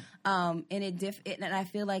different. And I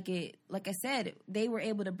feel like like I said, they were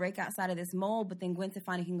able to break outside of this mold, but then Gwen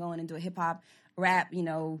Stefani can go in and do a hip hop, rap,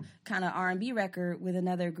 kind of R&B record with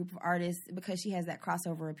another group of artists because she has that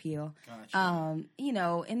crossover appeal. Gotcha.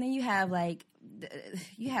 And then you have like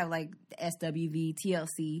SWV,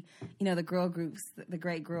 TLC, the girl groups, the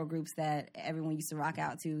great girl groups that everyone used to rock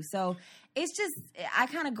out to. So it's just, I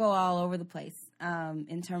kind of go all over the place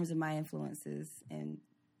in terms of my influences and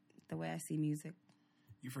the way I see music.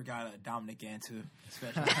 You forgot Dominic Gantu,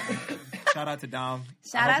 especially. Shout out to Dom.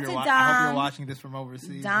 Shout out to Dom. I hope you're watching this from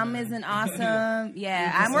overseas. Dom is an awesome.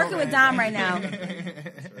 Yeah, I'm working with Dom right now.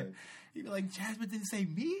 That's right. You'd be like, Jasmine didn't say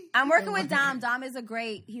me? I'm working with Dom. Dom is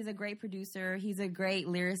he's a great producer. He's a great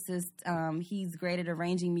lyricist. He's great at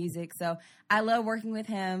arranging music. So I love working with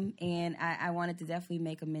him, and I wanted to definitely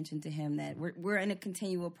make a mention to him that we're in a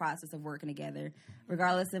continual process of working together,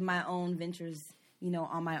 regardless of my own ventures,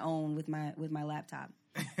 on my own with my laptop.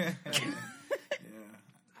 Yeah.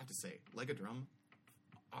 I have to say, Like a Drum,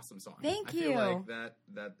 awesome song. Thank you. I feel like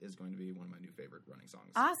that is going to be one of my new favorite running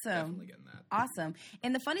songs. Awesome. Definitely getting that. Awesome.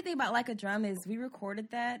 And the funny thing about Like a Drum is we recorded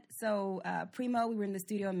that. So Primo, we were in the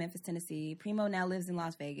studio in Memphis, Tennessee. Primo now lives in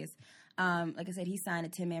Las Vegas. Like I said, he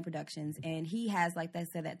signed to 10 Man Productions, and he has, like I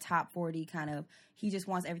said, that top 40 kind of, he just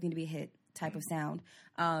wants everything to be a hit type of sound.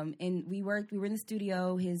 And we were in the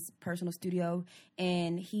studio, his personal studio,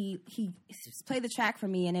 and he played the track for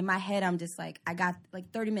me, and in my head I'm just like, I got,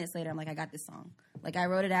 like 30 minutes later, I'm like, I got this song. Like I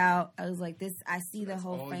wrote it out. I was like, this, I see the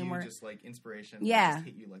whole framework. Just like inspiration. Yeah. Just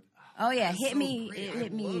hit you like, oh yeah, hit me. It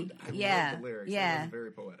hit me. I loved the lyrics. Yeah. It was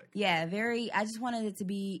very poetic. Yeah, I just wanted it to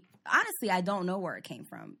be, honestly, I don't know where it came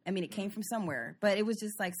from. I mean, it came from somewhere, but it was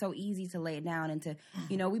just like so easy to lay it down and to,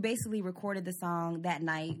 we basically recorded the song that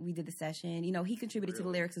night. We did the session. He contributed to the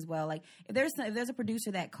lyrics as well. Like if there's a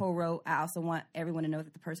producer that co-wrote, I also want everyone to know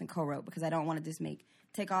that the person co-wrote because I don't want to just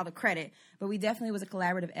take all the credit. But we definitely was a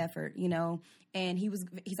collaborative effort, and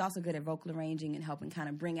he's also good at vocal arranging and helping kind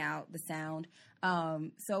of bring out the sound.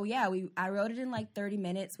 So yeah, I wrote it in like 30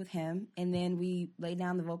 minutes with him, and then we laid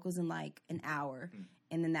down the vocals in like an hour.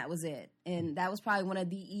 And then that was it. And that was probably one of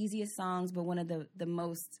the easiest songs, but one of the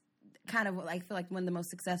most kind of, I feel like one of the most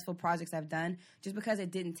successful projects I've done, just because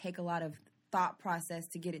it didn't take a lot of thought process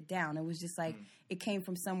to get it down. It was just like, it came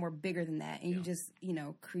from somewhere bigger than that. And you just,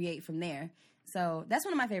 create from there. So that's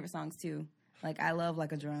one of my favorite songs too. Like I love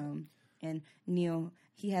Like a Drum. And Neil,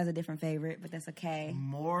 he has a different favorite, but that's okay.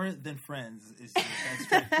 More Than Friends is your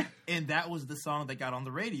best friend. And that was the song that got on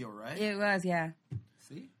the radio, right? It was, yeah.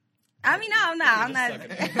 See? I mean, no, I'm not.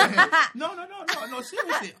 No,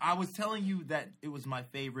 seriously. I was telling you that it was my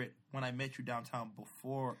favorite when I met you downtown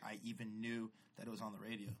before I even knew that it was on the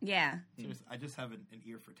radio. Yeah. Seriously, I just have an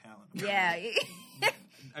ear for talent. Yeah.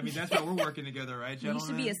 I mean, that's why we're working together, right, gentlemen? You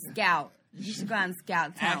should be a scout. You should go out and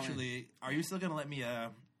scout talent. Actually, are you still going to let me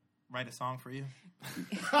write a song for you?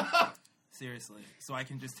 Seriously. So I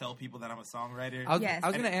can just tell people that I'm a songwriter? I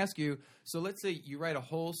was going to ask you, so let's say you write a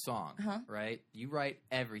whole song, right? You write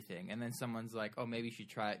everything, and then someone's like, oh, maybe you should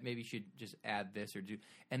try it. Maybe you should just add this or do.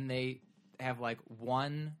 And they have like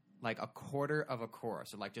a quarter of a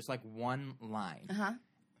chorus, or like just like one line.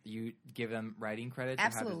 You give them writing credits?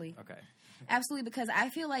 Absolutely. Okay. Absolutely, because I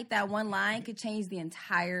feel like that one line could change the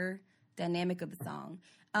entire dynamic of the song.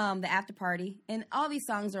 The After Party, and all these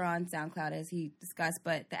songs are on SoundCloud as he discussed,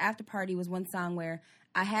 but the After Party was one song where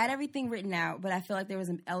I had everything written out, but I feel like there was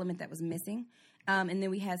an element that was missing. And then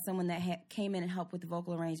we had someone that came in and helped with the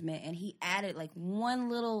vocal arrangement, and he added like one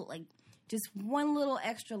little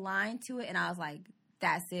extra line to it, and I was like,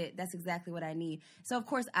 that's it. That's exactly what I need. So, of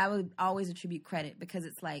course, I would always attribute credit, because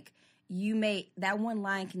it's like, that one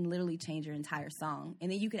line can literally change your entire song.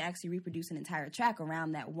 And then you can actually reproduce an entire track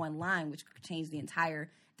around that one line, which could change the entire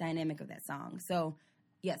dynamic of that song. So,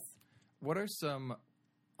 yes. What are some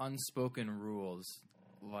unspoken rules,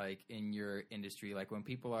 like, in your industry? Like, when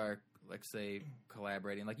people are, like, say,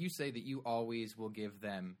 collaborating, like you say that you always will give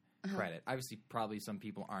them credit. Obviously, probably some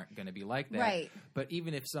people aren't going to be like that. Right. But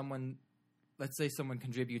even if someone... Let's say someone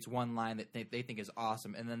contributes one line that they think is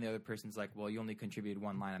awesome, and then the other person's like, well, you only contributed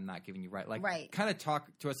one line, I'm not giving you right. Like, kind of talk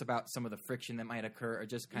to us about some of the friction that might occur, or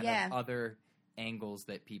just kind of other angles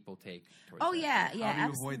that people take towards that. Yeah. How do you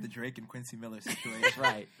absolutely. avoid the Drake and Quincy Miller situation?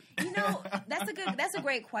 Right. That's a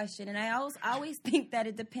great question, and I always think that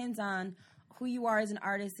it depends on who you are as an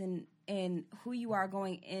artist and who you are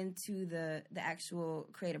going into the actual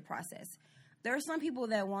creative process. There are some people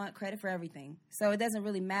that want credit for everything, so it doesn't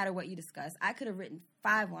really matter what you discuss. I could have written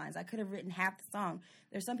 5 lines. I could have written half the song.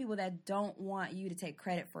 There's some people that don't want you to take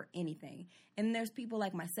credit for anything. And there's people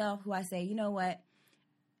like myself who I say, you know what?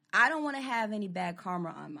 I don't want to have any bad karma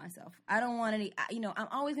on myself. I don't want any, I'm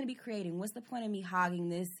always going to be creating. What's the point of me hogging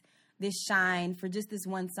this shine for just this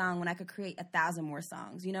one song when I could create 1,000 more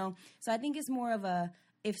songs, So I think it's more of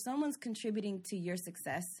if someone's contributing to your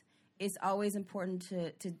success, it's always important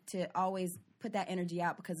to always put that energy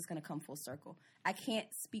out, because it's going to come full circle. I can't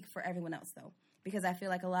speak for everyone else, though, because I feel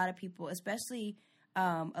like a lot of people, especially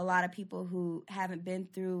a lot of people who haven't been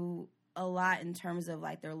through a lot in terms of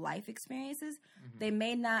like their life experiences, they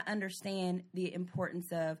may not understand the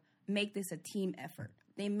importance of make this a team effort.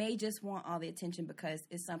 They may just want all the attention because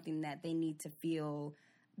it's something that they need to feel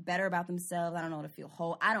better about themselves. I don't know, to feel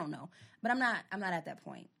whole. I don't know, but I'm not at that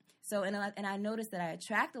point. So, and I noticed that I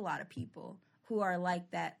attract a lot of people who are like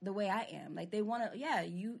that the way I am. Like, they want to,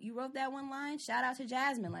 you wrote that one line, shout out to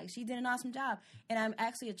Jasmine. Like, she did an awesome job. And I'm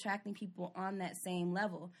actually attracting people on that same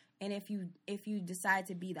level. And if you decide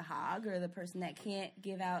to be the hog or the person that can't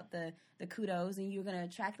give out the kudos, and you're going to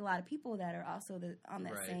attract a lot of people that are also on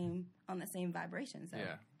that same vibration. So.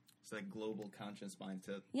 Yeah. It's that global conscious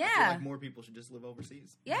mindset. Yeah. I feel like more people should just live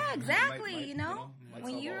overseas. Yeah, exactly.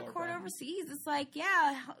 When you record overseas, it's like,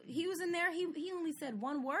 he was in there. He only said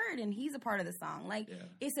one word, and he's a part of the song. Like,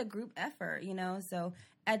 it's a group effort, So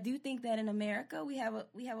I do think that in America we have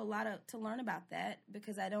a lot to learn about that,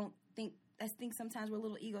 because I think sometimes we're a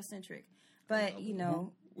little egocentric, but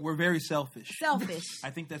we're very selfish. Selfish.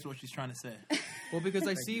 I think that's what she's trying to say. Well, because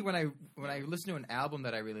I see when I listen to an album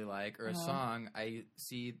that I really like, or a song, I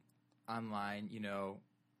see online,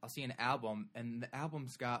 I'll see an album, and the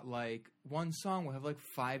album's got like one song will have like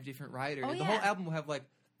 5 different writers. The whole album will have like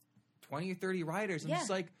 20 or 30 writers. I'm just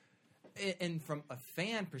like, and from a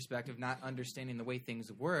fan perspective, not understanding the way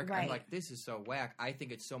things work, I'm like, this is so whack. I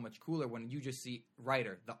think it's so much cooler when you just see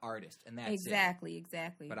writer, the artist, and that's exactly.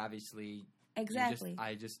 But obviously,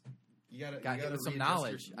 You gotta hit with some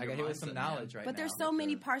knowledge. I got hit with some knowledge right now. But there's so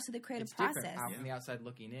many parts of the creative process. From the outside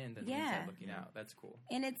looking in than the inside looking out. That's cool.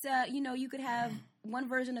 And it's, you could have one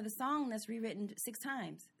version of the song that's rewritten 6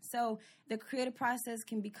 times. So the creative process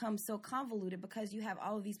can become so convoluted because you have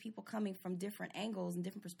all of these people coming from different angles and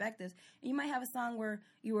different perspectives. And you might have a song where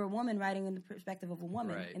you were a woman writing in the perspective of a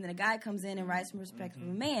woman, and then a guy comes in and writes from the perspective of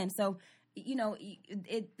a man. So,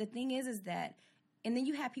 the thing is that. And then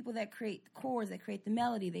you have people that create the chords, that create the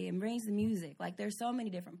melody, they arrange the music. Like, there's so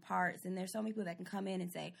many different parts, and there's so many people that can come in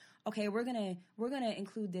and say, okay, we're gonna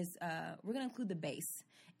include this, we're gonna include the bass,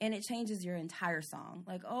 and it changes your entire song.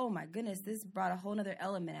 Like, oh my goodness, this brought a whole other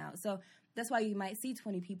element out. So that's why you might see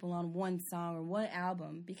 20 people on one song or one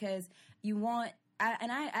album, because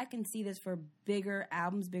I can see this for bigger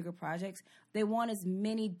albums, bigger projects. They want as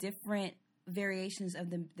many different variations of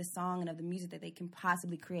the song and of the music that they can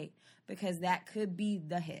possibly create, because that could be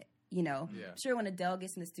the hit. You know, sure, when Adele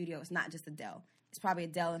gets in the studio, it's not just Adele. It's probably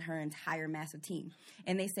Adele and her entire massive team.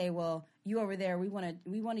 And they say, well, you over there, we wanted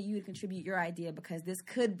you to contribute your idea because this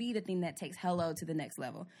could be the thing that takes Hello to the next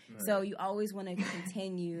level. Right. So you always want to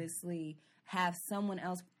continuously have someone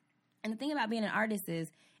else. And the thing about being an artist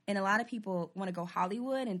is, and a lot of people want to go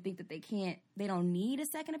Hollywood and think that they don't need a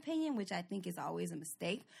second opinion, which I think is always a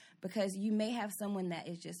mistake, because you may have someone that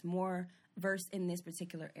is just more versed in this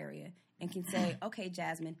particular area and can say, okay,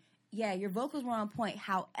 Jasmine, yeah, your vocals were on point.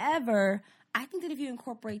 However, I think that if you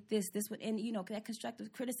incorporate this would, and you know, that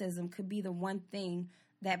constructive criticism could be the one thing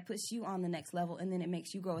that puts you on the next level, and then it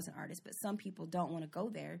makes you grow as an artist. But some people don't want to go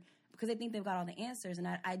there because they think they've got all the answers, and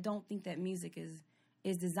I don't think that music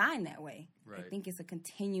is designed that way. Right. I think it's a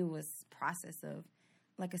continuous process of,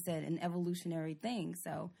 like I said, an evolutionary thing.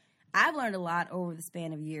 So I've learned a lot over the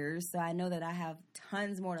span of years, so I know that I have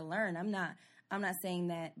tons more to learn. I'm not saying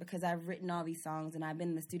that because I've written all these songs and I've been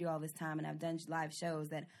in the studio all this time and I've done live shows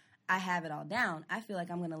that I have it all down. I feel like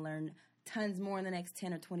I'm going to learn tons more in the next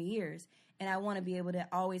 10 or 20 years. And I want to be able to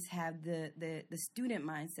always have the student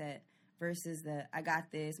mindset versus the, I got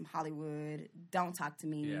this, I'm Hollywood, don't talk to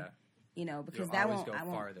me. Yeah. You know, because You'll that always won't go I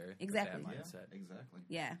won't, farther. Exactly. With that mindset. Yeah, exactly.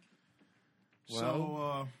 Yeah. Well,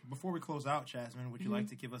 so before we close out, Jasmine, would you like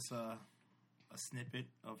to give us a snippet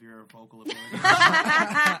of your vocal ability?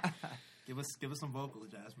 Give us some vocals,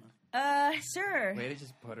 Jasmine. Sure. Way to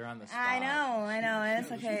just put her on the spot. I know.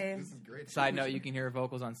 It's okay. This is great. Side note, you can hear her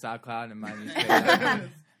vocals on SoundCloud and my music.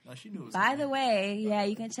 No, she knew. By the way, yeah,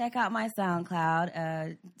 you can check out my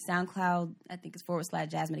SoundCloud. SoundCloud, I think it's /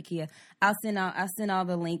 Jasmine Akia. I'll send all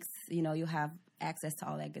the links. You know, you'll have access to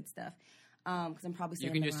all that good stuff. Because I'm probably you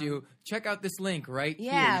can just check out this link right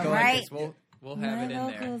here. Yeah, right. We'll have my it in there.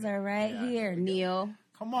 My vocals are right here, Neil.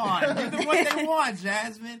 Come on, give them what they want,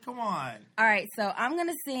 Jasmine. Come on. All right, so I'm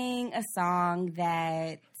gonna sing a song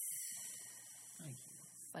that's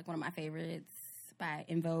like one of my favorites by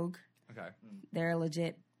En Vogue. Okay, they're a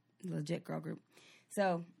legit girl group.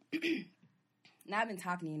 So now I've been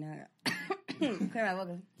talking to you now. Clear my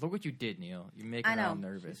vocals. Look what you did, Neil. You make her all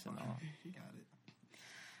nervous and all. You got it.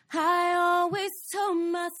 I always told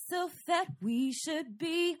myself that we should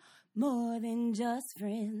be more than just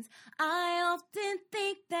friends. I often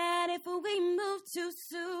think that if we move too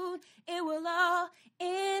soon, it will all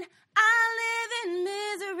end. I live in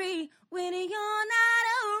misery when you're not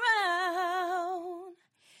around,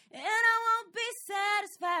 and I won't be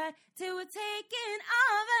satisfied till we're taking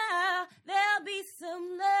our vow. There'll be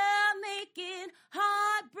some love-making,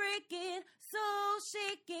 heartbreaking,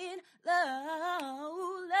 soul-shaking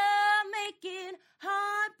love-making,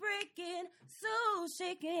 heartbreaking,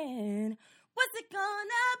 soul-shaking. What's it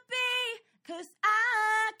gonna be? 'Cause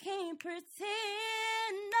I can't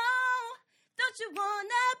pretend, no. Don't you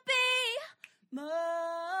wanna be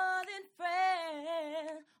more than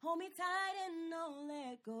friends? Hold me tight and don't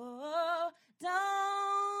let go.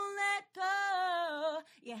 Don't let go.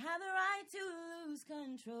 You have the right to lose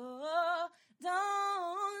control.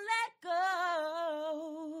 Don't let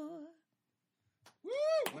go. Woo!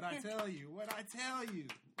 What'd I tell you?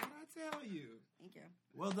 Thank you.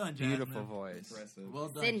 Well done, Jasmine. Beautiful voice. Impressive. Well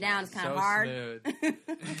done. Sitting down is kind of so hard. Smooth.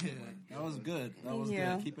 That was good.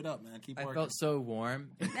 Good. Keep it up, man. Keep working. I felt so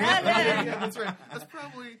warm. Yeah, that's right. That's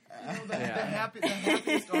probably the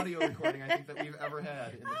happiest audio recording I think that we've ever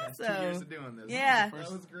had in the past 2 years of doing this. Yeah.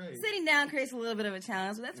 That was great. Sitting down creates a little bit of a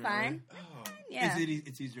challenge, but that's fine. Oh. Yeah.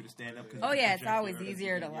 It's easier to stand up. Oh, yeah. It's always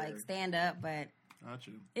easier to, like, stand up, but not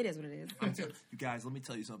true. It is what it is. You guys, let me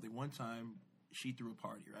tell you something. One time, she threw a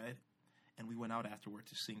party, right? And we went out afterward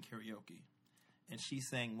to sing karaoke. And she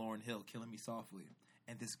sang Lauryn Hill, Killing Me Softly.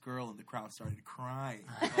 And this girl in the crowd started crying.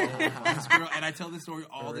 This girl, and I tell this story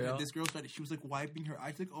all the time. This girl she was like wiping her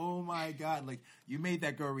eyes. Like, oh my God, like you made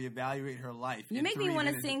that girl reevaluate her life. You make me want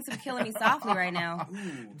to sing some Killing Me Softly right now.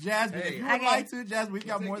 Jasmine, if you would like to, Jasmine, we've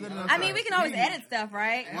got more than enough. I mean, we can always edit stuff,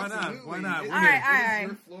 right? Why not? All right.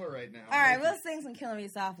 It's your floor right now. All right, we'll sing some Killing Me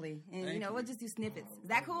Softly. And, we'll just do snippets. Is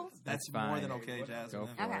that cool? That's more than okay, Jasmine. Go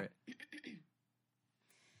for it.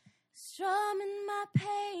 Strumming my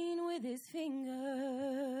pain with his fingers,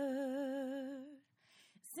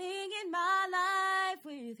 singing my life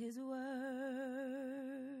with his words,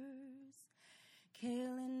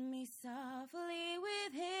 killing me softly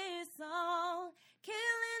with his song,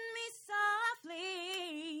 killing me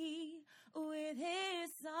softly with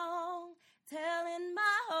his song, telling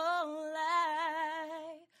my whole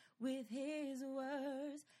life with his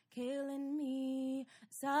words, killing me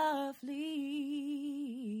softly.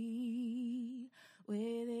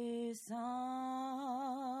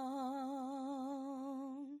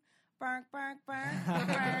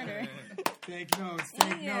 Take notes,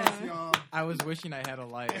 y'all. I was wishing I had a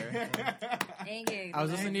lighter. Thank you. I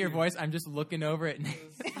was listening to your voice. I'm just looking over at.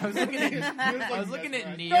 I was looking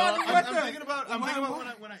at Neil. I'm thinking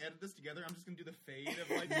about when I edit this together. I'm just gonna do the fade of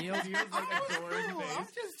like Neil's like adoring face. I'm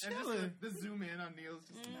just chilling. And just the zoom in on Neil's.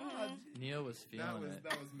 Neil was feeling it.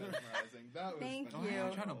 That was mesmerizing. That was. Thank you. You're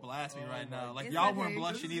trying to blast me right now. Like y'all weren't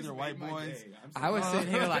blushing either, white boys. I was sitting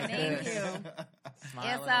here like Thank this. you.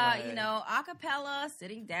 It's acapella,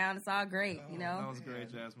 sitting down. It's all great. That was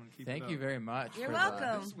great, Jasmine. Thank you very much. You're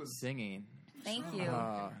welcome. Singing. Thank you.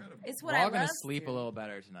 It's what we're all I gonna love sleep a little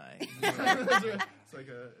better tonight. It's like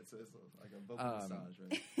a vocal massage,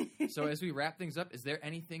 right? So as we wrap things up, is there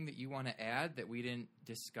anything that you want to add that we didn't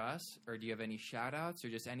discuss, or do you have any shout outs or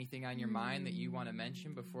just anything on your mind that you want to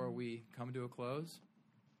mention before we come to a close?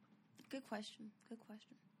 Good question.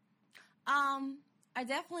 I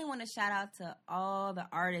definitely want to shout out to all the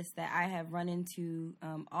artists that I have run into,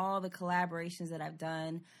 all the collaborations that I've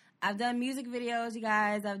done. I've done music videos, you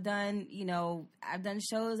guys. I've done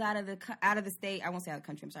shows out of the state. I won't say out of the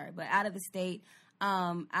country, I'm sorry, but out of the state.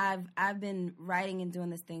 I've been writing and doing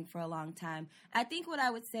this thing for a long time. I think what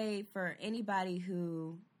I would say for anybody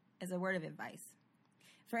who, as a word of advice,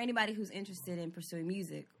 for anybody who's interested in pursuing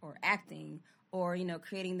music or acting or,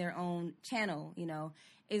 creating their own channel,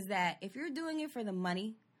 is that if you're doing it for the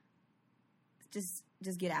money, just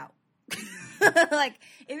get out. Like,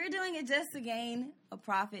 if you're doing it just to gain a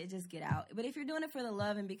profit, just get out. But if you're doing it for the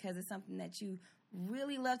love and because it's something that you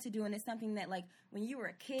really love to do, and it's something that, like, when you were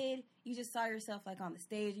a kid, you just saw yourself, like, on the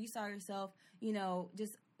stage, you saw yourself,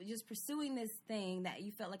 just pursuing this thing that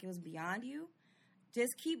you felt like it was beyond you,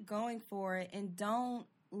 just keep going for it and don't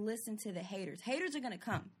listen to the haters. Haters are going to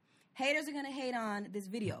come. Haters are going to hate on this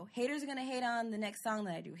video. Haters are going to hate on the next song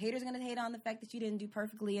that I do. Haters are going to hate on the fact that you didn't do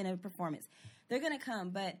perfectly in a performance. They're going to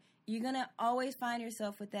come, but you're going to always find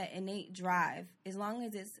yourself with that innate drive, as long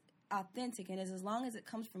as it's authentic and as long as it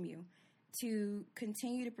comes from you, to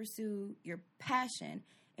continue to pursue your passion.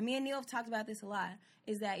 And me and Neil have talked about this a lot,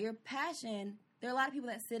 is that your passion, there are a lot of people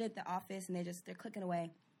that sit at the office and they're clicking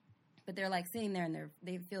away, but they're like sitting there and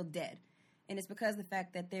they feel dead. And it's because of the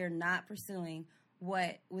fact that they're not pursuing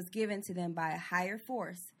what was given to them by a higher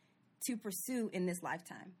force to pursue in this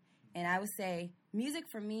lifetime. And I would say music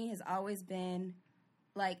for me has always been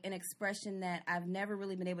like an expression that I've never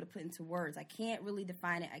really been able to put into words. I can't really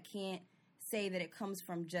define it. I can't say that it comes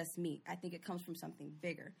from just me. I think it comes from something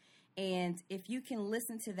bigger. And if you can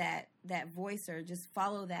listen to that voice or just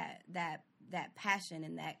follow that passion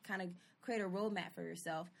and that kind of create a roadmap for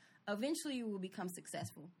yourself, eventually you will become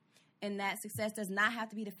successful. And that success does not have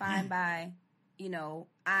to be defined by,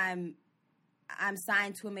 I'm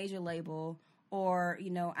signed to a major label, or,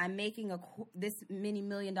 I'm making this many $1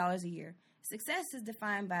 million a year. Success is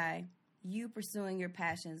defined by you pursuing your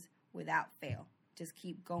passions without fail. Just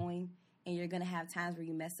keep going, and you're going to have times where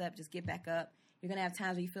you mess up. Just get back up. You're going to have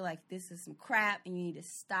times where you feel like this is some crap and you need to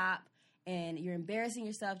stop, and you're embarrassing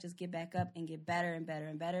yourself. Just get back up and get better and better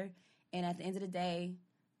and better. And at the end of the day,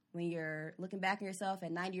 when you're looking back at yourself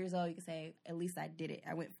at 90 years old, you can say, at least I did it.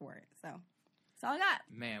 I went for it. So that's all I got.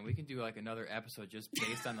 Man, we can do like another episode just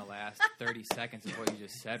based on the last 30 seconds of what you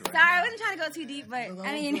just said right Sorry, now. I wasn't trying to go too deep, but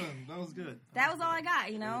that was good. That was all I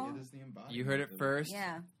got, You heard it first.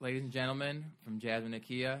 Yeah. Ladies and gentlemen, from Jasmine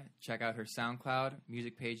Akia. Check out her SoundCloud,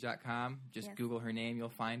 musicpage.com. Just Google her name, you'll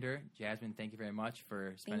find her. Jasmine, thank you very much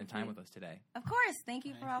for spending time with us today. Of course. Thank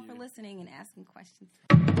you for listening and asking questions.